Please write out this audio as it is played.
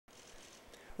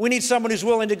We need someone who's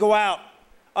willing to go out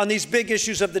on these big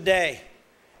issues of the day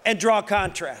and draw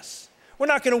contrasts. We're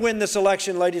not going to win this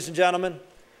election, ladies and gentlemen,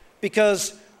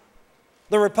 because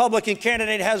the Republican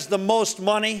candidate has the most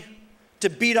money to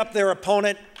beat up their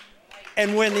opponent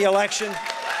and win the election.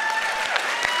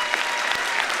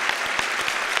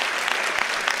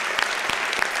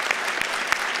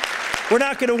 We're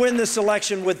not going to win this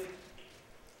election with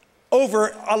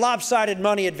over lopsided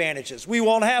money advantages. We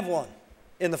won't have one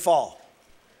in the fall.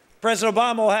 President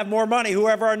Obama will have more money,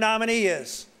 whoever our nominee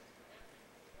is.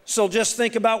 So just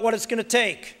think about what it's going to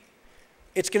take.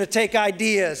 It's going to take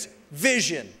ideas,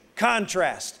 vision,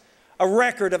 contrast, a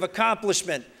record of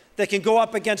accomplishment that can go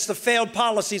up against the failed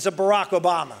policies of Barack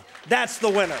Obama. That's the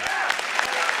winner.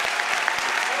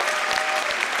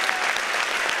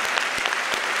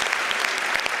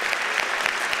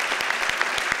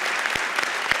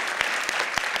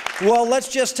 Well, let's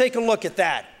just take a look at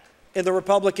that in the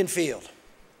Republican field.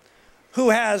 Who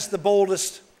has the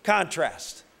boldest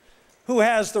contrast? Who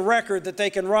has the record that they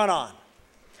can run on?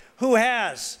 Who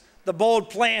has the bold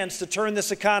plans to turn this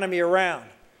economy around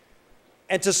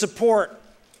and to support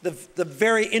the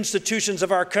very institutions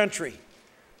of our country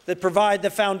that provide the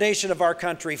foundation of our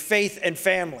country, faith and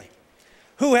family?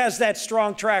 Who has that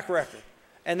strong track record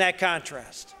and that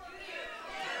contrast?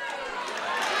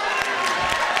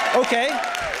 Okay.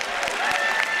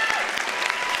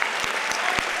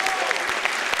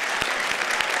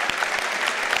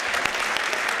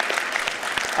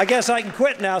 I guess I can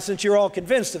quit now since you're all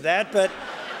convinced of that, but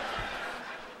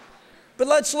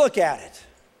let's look at it.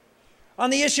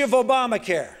 On the issue of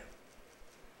Obamacare,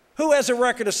 who has a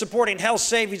record of supporting health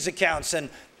savings accounts and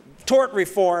tort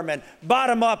reform and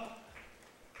bottom-up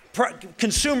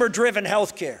consumer-driven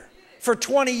health care for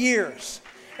 20 years?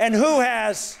 And who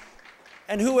has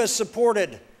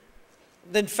supported,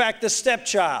 in fact, the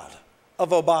stepchild of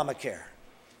Obamacare,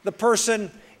 the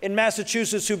person in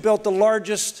Massachusetts who built the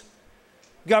largest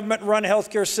government-run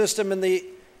healthcare system in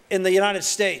the United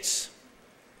States?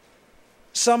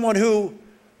 Someone who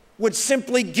would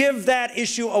simply give that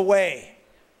issue away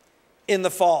in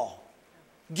the fall.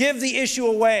 Give the issue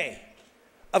away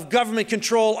of government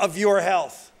control of your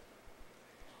health.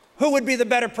 Who would be the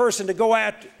better person to go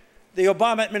at the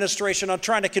Obama administration on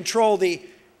trying to control the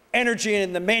energy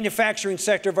and the manufacturing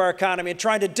sector of our economy and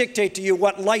trying to dictate to you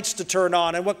what lights to turn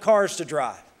on and what cars to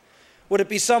drive? Would it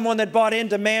be someone that bought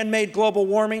into man-made global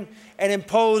warming and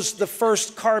imposed the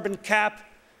first carbon cap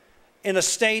in a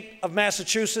state of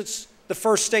Massachusetts, the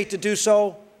first state to do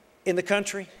so in the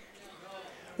country?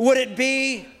 Would it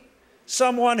be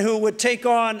someone who would take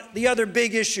on the other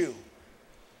big issue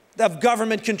of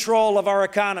government control of our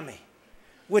economy,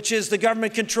 which is the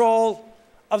government control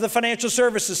of the financial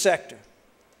services sector?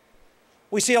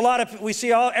 We see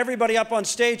everybody up on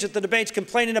stage at the debates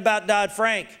complaining about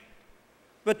Dodd-Frank.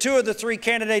 But two of the three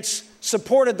candidates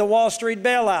supported the Wall Street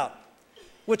bailout,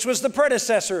 which was the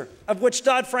predecessor of which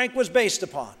Dodd-Frank was based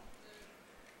upon.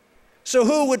 So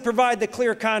who would provide the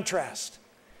clear contrast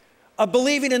of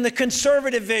believing in the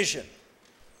conservative vision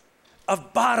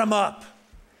of bottom-up,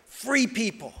 free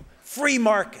people, free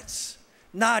markets,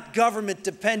 not government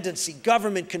dependency,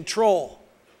 government control?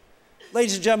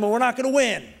 Ladies and gentlemen, we're not going to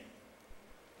win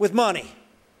with money.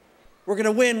 We're going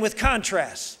to win with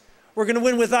contrast. We're going to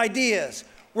win with ideas.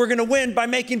 We're going to win by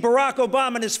making Barack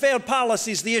Obama and his failed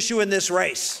policies the issue in this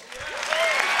race.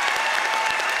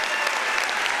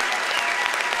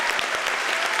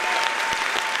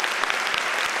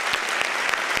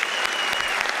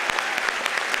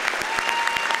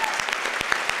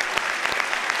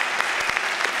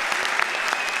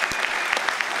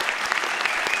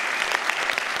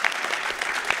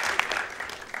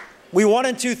 We won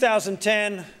in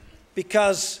 2010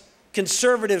 because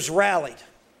conservatives rallied.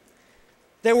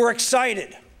 They were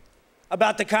excited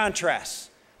about the contrasts.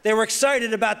 They were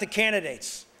excited about the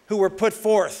candidates who were put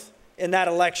forth in that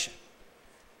election.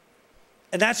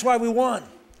 And that's why we won.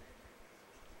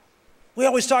 We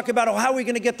always talk about, oh, how are we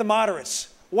going to get the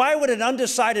moderates? Why would an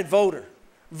undecided voter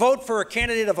vote for a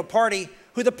candidate of a party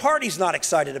who the party's not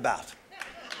excited about?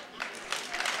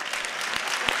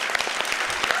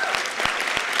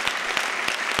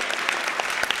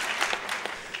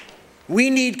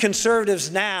 We need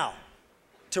conservatives now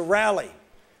to rally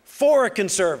for a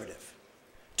conservative,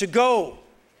 to go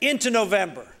into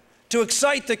November, to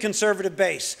excite the conservative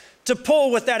base, to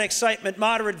pull with that excitement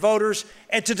moderate voters,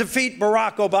 and to defeat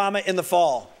Barack Obama in the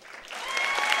fall.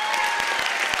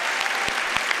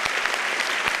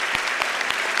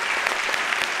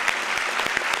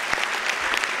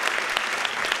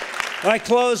 When I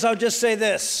close, I'll just say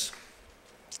this.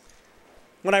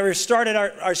 When I started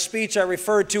our speech, I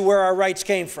referred to where our rights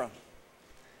came from.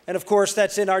 And of course,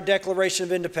 that's in our Declaration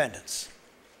of Independence.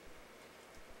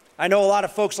 I know a lot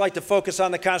of folks like to focus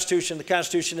on the Constitution. The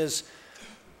Constitution is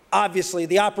obviously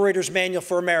the operator's manual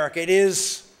for America. It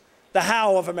is the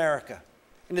how of America.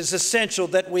 And it's essential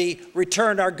that we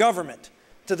return our government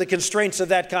to the constraints of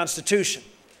that Constitution.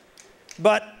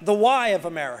 But the why of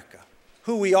America,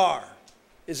 who we are,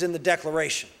 is in the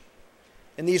Declaration.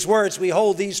 In these words, we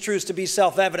hold these truths to be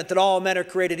self-evident, that all men are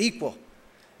created equal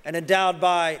and endowed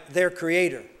by their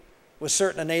Creator with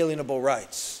certain inalienable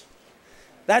rights.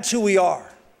 That's who we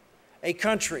are, a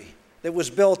country that was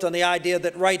built on the idea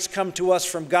that rights come to us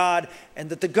from God, and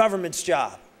that the government's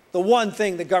job, the one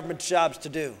thing the government's job is to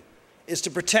do, is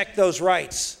to protect those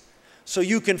rights so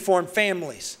you can form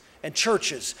families and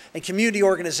churches and community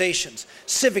organizations,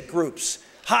 civic groups,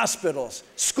 hospitals,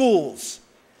 schools,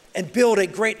 and build a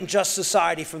great and just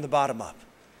society from the bottom up.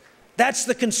 That's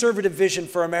the conservative vision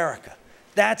for America.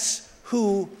 That's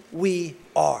who we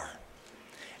are.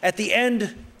 At the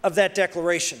end of that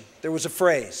declaration, there was a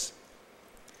phrase.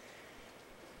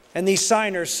 And these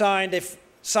signers signed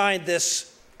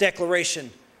this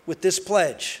declaration with this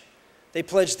pledge. They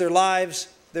pledged their lives,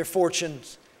 their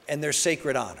fortunes, and their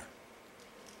sacred honor.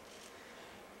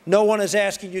 No one is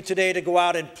asking you today to go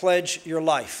out and pledge your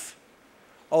life.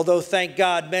 Although, thank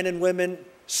God, men and women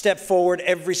step forward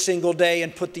every single day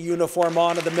and put the uniform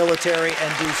on of the military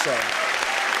and do so.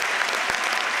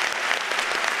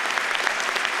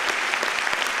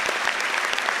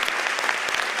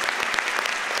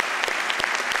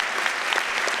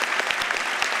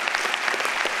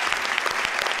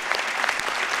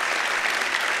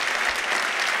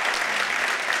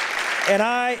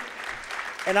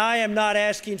 And I am not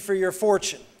asking for your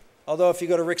fortune, although if you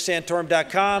go to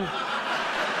ricksantorum.com, a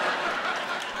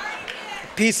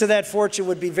piece of that fortune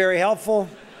would be very helpful.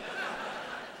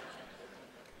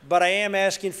 But I am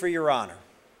asking for your honor,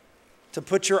 to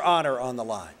put your honor on the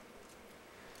line.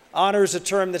 Honor is a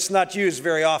term that's not used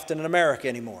very often in America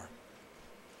anymore,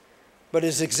 but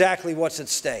is exactly what's at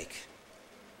stake,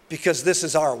 because this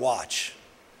is our watch.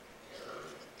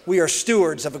 We are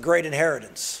stewards of a great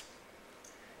inheritance.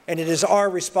 And it is our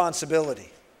responsibility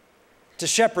to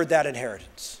shepherd that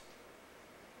inheritance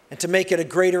and to make it a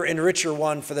greater and richer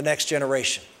one for the next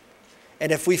generation.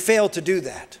 And if we fail to do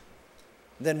that,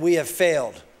 then we have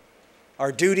failed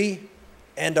our duty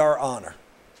and our honor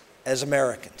as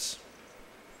Americans.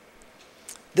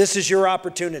 This is your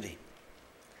opportunity.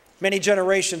 Many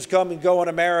generations come and go in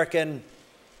America and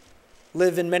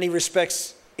live in many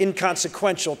respects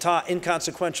inconsequential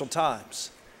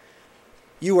times.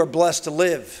 You are blessed to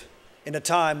live in a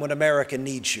time when America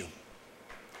needs you.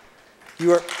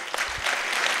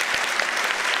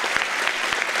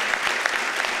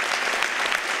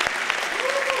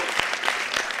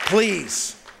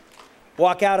 Please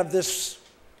walk out of this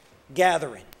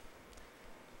gathering.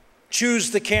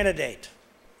 Choose the candidate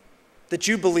that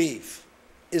you believe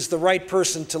is the right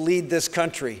person to lead this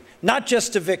country, not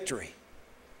just to victory,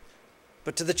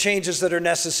 but to the changes that are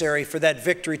necessary for that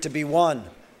victory to be won,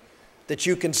 that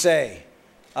you can say,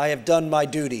 I have done my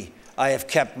duty, I have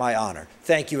kept my honor.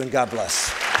 Thank you and God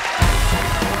bless.